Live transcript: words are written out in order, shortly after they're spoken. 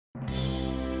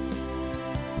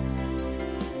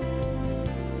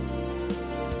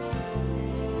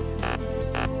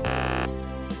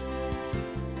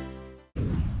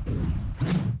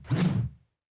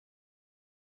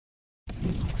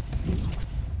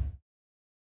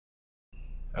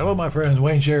Hello my friends,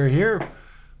 Wayne Sherry here.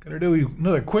 Going to do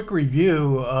another quick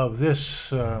review of this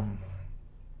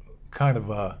kind of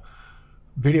a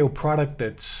video product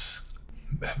that's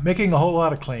making a whole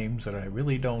lot of claims that I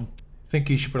really don't think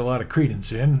you should put a lot of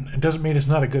credence in. It doesn't mean it's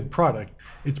not a good product.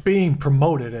 It's being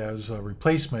promoted as a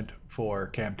replacement for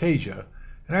Camtasia.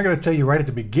 And I got to tell you right at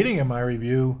the beginning of my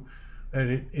review that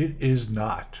it is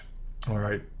not. All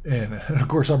right. And of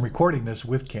course I'm recording this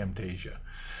with Camtasia.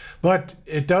 But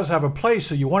it does have a place,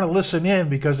 so you want to listen in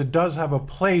because it does have a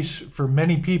place for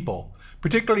many people,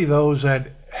 particularly those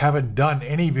that haven't done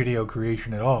any video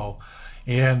creation at all.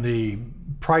 And the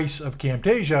price of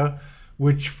Camtasia,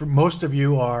 which for most of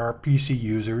you are PC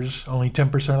users, only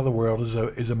 10% of the world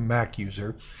is a Mac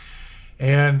user.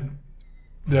 And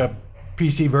the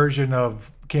PC version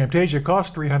of Camtasia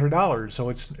costs $300, so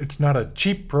it's not a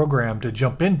cheap program to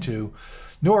jump into,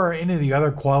 nor are any of the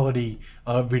other quality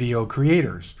video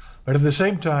creators. But at the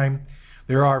same time,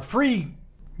 there are free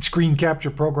screen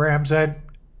capture programs that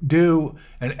do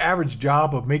an average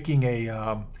job of making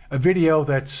a video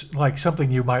that's like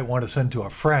something you might want to send to a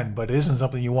friend, but it isn't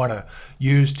something you want to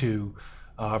use to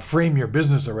frame your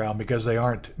business around because they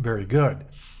aren't very good.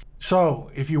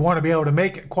 So if you want to be able to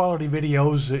make quality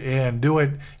videos and do it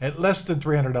at less than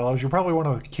 $300, you probably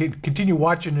want to continue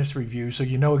watching this review so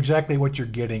you know exactly what you're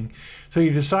getting. So you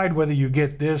decide whether you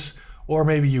get this or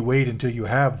maybe you wait until you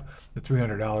have the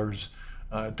 $300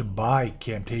 to buy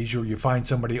Camtasia, or you find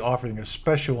somebody offering a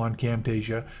special on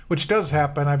Camtasia, which does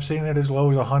happen. I've seen it as low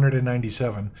as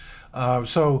 $197.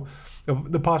 So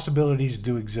the possibilities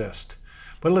do exist.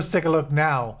 But let's take a look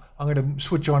now. I'm going to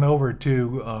switch on over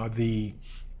to the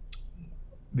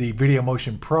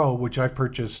VideoMotionPro, which I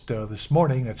purchased this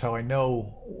morning. That's how I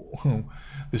know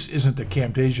this isn't a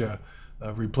Camtasia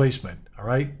replacement. All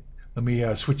right, let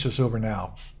me switch this over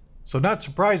now. So not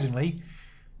surprisingly,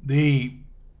 the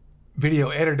video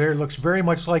editor looks very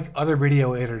much like other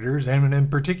video editors, and in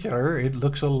particular, it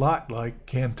looks a lot like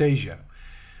Camtasia.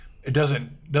 It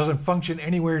doesn't function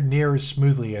anywhere near as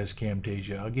smoothly as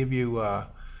Camtasia. I'll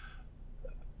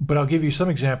give you some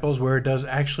examples where it does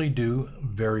actually do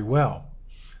very well.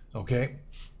 Okay,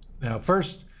 now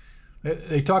first,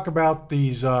 they talk about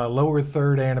these lower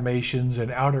third animations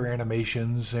and outer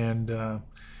animations, and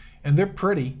they're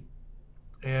pretty.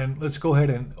 And let's go ahead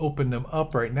and open them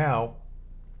up right now.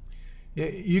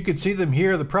 You can see them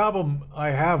here. The problem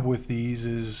I have with these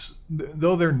is,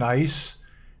 though they're nice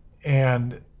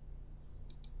and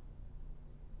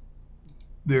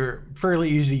they're fairly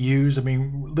easy to use, I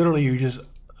mean, literally you just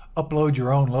upload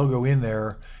your own logo in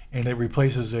there and it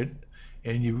replaces it,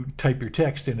 and you type your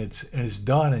text and it's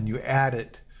done, and you add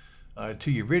it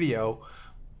to your video.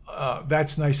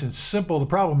 That's nice and simple. The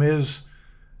problem is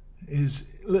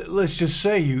let's just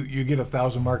say you get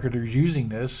 1,000 marketers using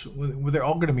this. They're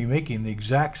all going to be making the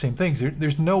exact same things.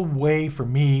 There's no way for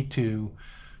me to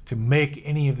make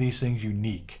any of these things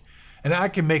unique. And I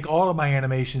can make all of my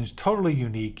animations totally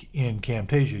unique in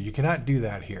Camtasia. You cannot do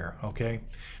that here, okay?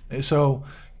 So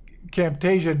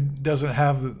Camtasia doesn't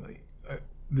have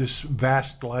this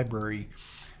vast library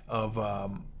of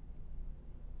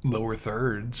lower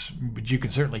thirds, but you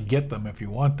can certainly get them if you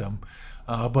want them.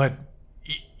 But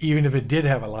even if it did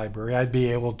have a library, I'd be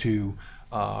able to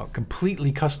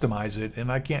completely customize it,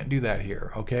 and I can't do that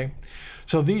here, okay?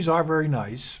 So these are very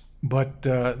nice, but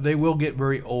they will get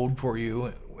very old for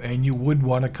you, and you would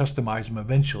want to customize them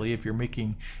eventually if you're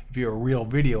a real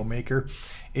video maker,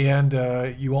 and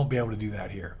you won't be able to do that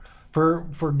here.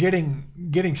 For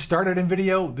getting started in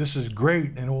video, this is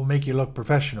great, and it will make you look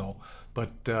professional,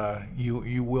 but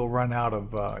you will run out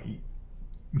of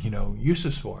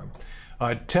uses for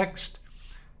them. Text.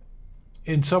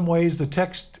 In some ways, the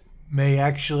text may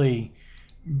actually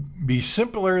be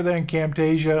simpler than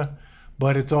Camtasia,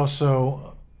 but it's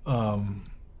also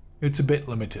it's a bit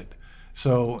limited.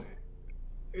 So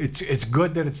it's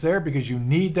good that it's there because you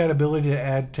need that ability to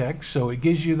add text. So it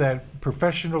gives you that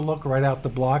professional look right out the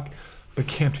block, but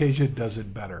Camtasia does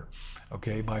it better,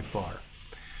 okay, by far.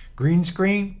 Green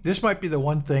screen. This might be the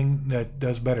one thing that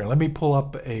does better. Let me pull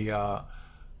up a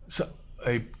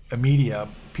media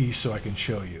piece so I can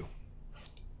show you.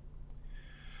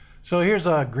 So here's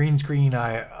a green screen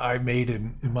I made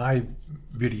in my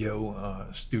video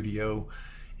studio,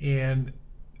 and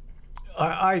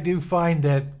I do find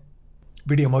that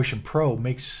VideoMotionPro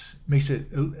makes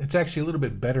it's actually a little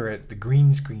bit better at the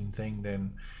green screen thing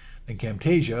than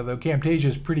Camtasia, though Camtasia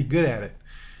is pretty good at it.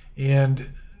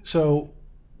 And so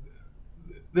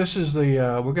this is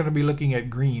the we're going to be looking at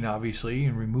green, obviously,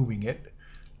 and removing it.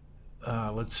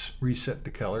 Let's reset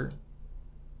the color.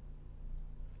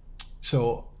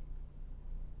 So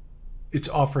it's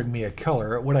offering me a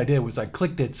color. What I did was I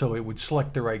clicked it so it would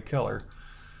select the right color.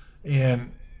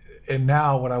 And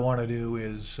now what I want to do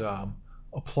is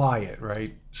apply it,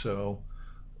 right? So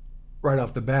right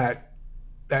off the bat,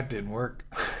 that didn't work.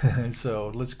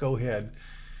 So let's go ahead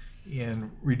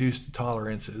and reduce the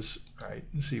tolerances, right,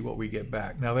 and see what we get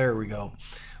back. Now there we go.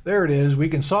 There it is. We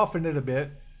can soften it a bit.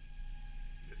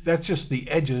 That's just the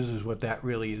edges is what that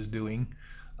really is doing.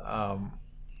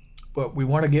 But we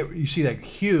want to get, you see that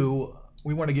hue,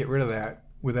 we want to get rid of that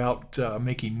without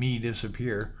making me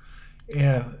disappear.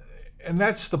 And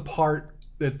that's the part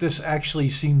that this actually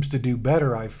seems to do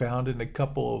better, I found in a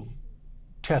couple of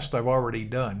tests I've already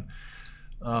done.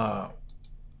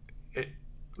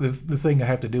 The thing I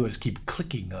have to do is keep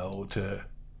clicking though to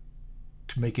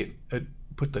make it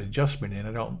put the adjustment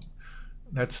in.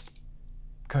 That's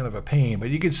kind of a pain, but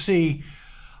you can see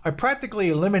I practically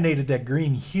eliminated that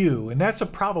green hue, and that's a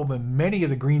problem in many of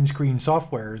the green screen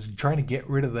softwares, trying to get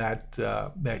rid of that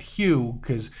that hue,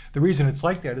 because the reason it's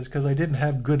like that is because I didn't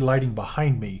have good lighting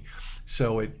behind me,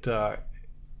 so it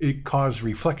caused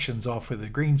reflections off of the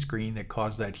green screen that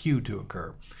caused that hue to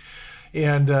occur.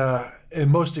 And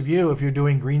most of you, if you're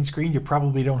doing green screen, you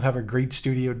probably don't have a great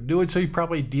studio to do it, so you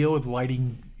probably deal with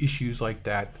lighting issues like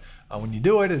that when you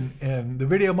do it, and the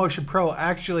VideoMotionPro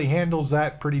actually handles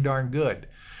that pretty darn good.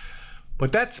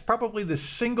 But that's probably the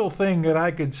single thing that I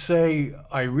could say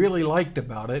I really liked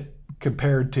about it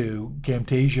compared to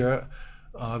Camtasia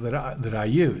that I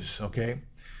use, okay?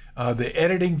 The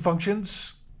editing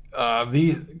functions,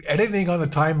 the editing on the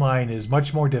timeline is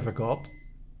much more difficult.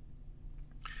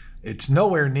 It's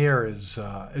nowhere near as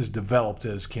developed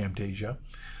as Camtasia.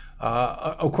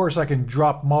 Of course, I can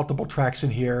drop multiple tracks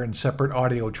in here and separate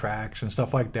audio tracks and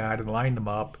stuff like that and line them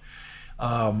up.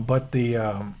 But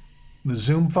the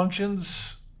zoom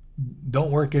functions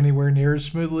don't work anywhere near as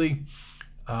smoothly.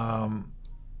 In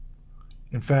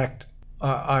fact,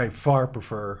 I far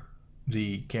prefer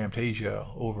the Camtasia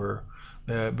over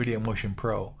the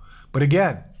VideoMotionPro. But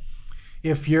again,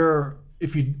 if you're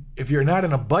not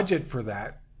in a budget for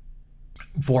that,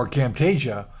 for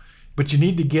Camtasia, but you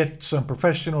need to get some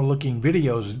professional looking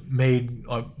videos made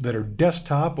that are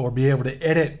desktop, or be able to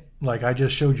edit like I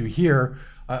just showed you here.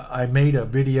 I made a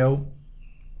video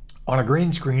on a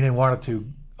green screen and wanted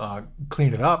to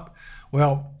clean it up.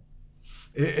 Well,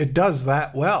 it does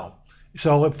that well.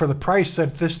 So for the price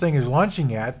that this thing is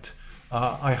launching at,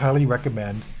 I highly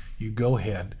recommend you go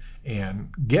ahead and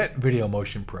get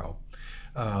VideoMotionPro.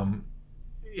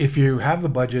 If you have the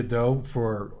budget though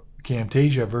for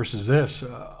Camtasia versus this,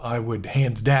 I would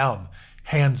hands down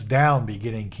be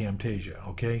getting Camtasia,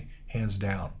 okay? Hands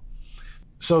down.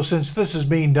 So since this is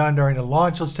being done during the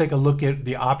launch, let's take a look at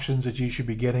the options that you should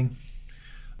be getting.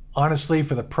 Honestly,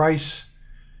 for the price,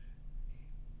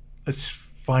 let's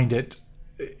find it.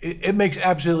 It makes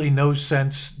absolutely no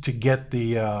sense to get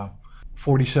the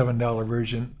 $47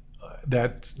 version.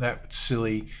 That's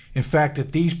silly. In fact,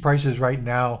 at these prices right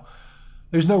now,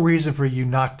 there's no reason for you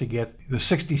not to get the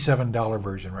 $67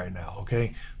 version right now,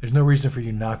 okay? There's no reason for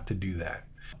you not to do that.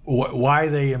 Why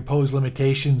they impose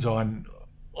limitations on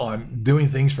doing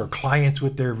things for clients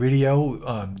with their video,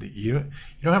 you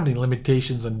don't have any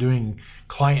limitations on doing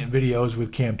client videos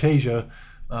with Camtasia.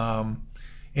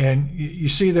 And you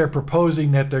see they're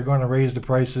proposing that they're going to raise the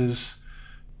prices.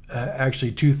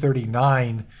 Actually,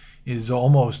 $239 is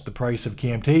almost the price of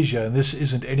Camtasia, and this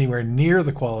isn't anywhere near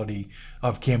the quality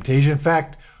of Camtasia. In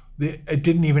fact, it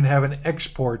didn't even have an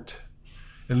export,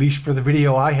 at least for the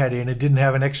video I had in, it didn't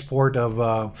have an export of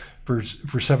for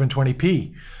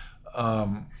 720p.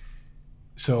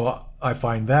 So I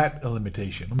find that a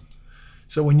limitation.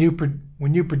 So when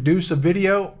you produce a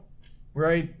video,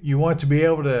 right, you want to be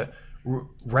able to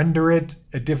render it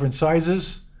at different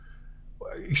sizes.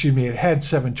 Excuse me, it had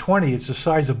 720. It's the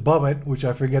size above it, which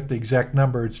I forget the exact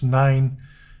number. It's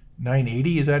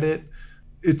 980. Is that it?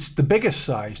 It's the biggest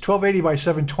size. 1280 by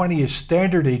 720 is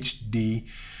standard HD,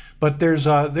 but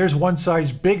there's one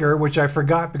size bigger, which I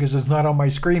forgot because it's not on my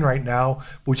screen right now,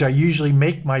 which I usually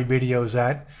make my videos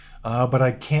at, but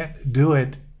I can't do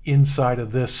it inside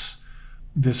of this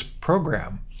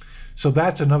program. So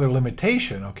that's another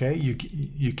limitation. Okay,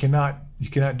 you cannot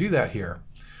do that here.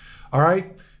 All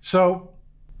right, so.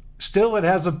 Still, it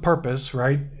has a purpose,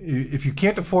 right? If you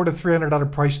can't afford a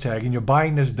 $300 price tag and you're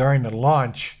buying this during the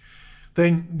launch,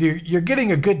 then you're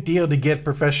getting a good deal to get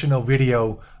professional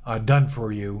video done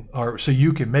for you, or so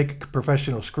you can make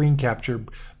professional screen capture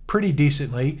pretty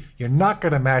decently. You're not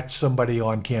going to match somebody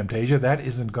on Camtasia. That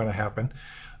isn't going to happen.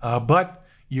 But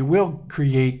you will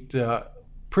create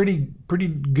pretty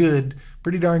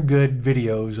darn good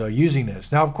videos using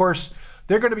this. Now, of course,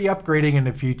 they're going to be upgrading in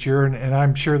the future, and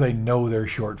I'm sure they know their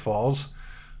shortfalls.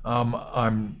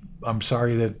 I'm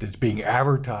sorry that it's being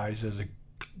advertised as a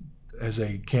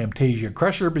Camtasia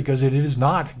Crusher, because it is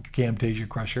not Camtasia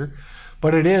Crusher,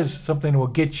 but it is something that will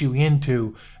get you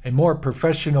into a more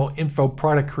professional info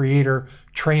product creator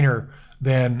trainer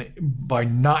than by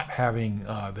not having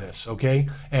this, okay?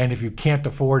 And if you can't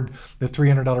afford the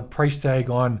 $300 price tag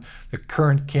on the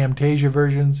current Camtasia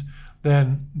versions,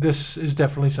 then this is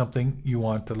definitely something you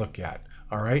want to look at,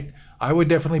 all right? I would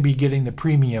definitely be getting the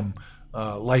premium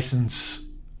license.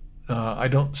 I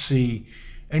don't see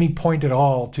any point at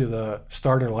all to the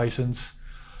starter license.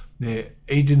 The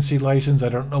agency license, I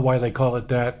don't know why they call it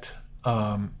that.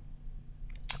 Only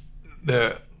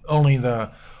the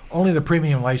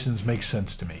premium license makes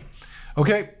sense to me.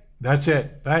 Okay, that's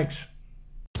it. Thanks.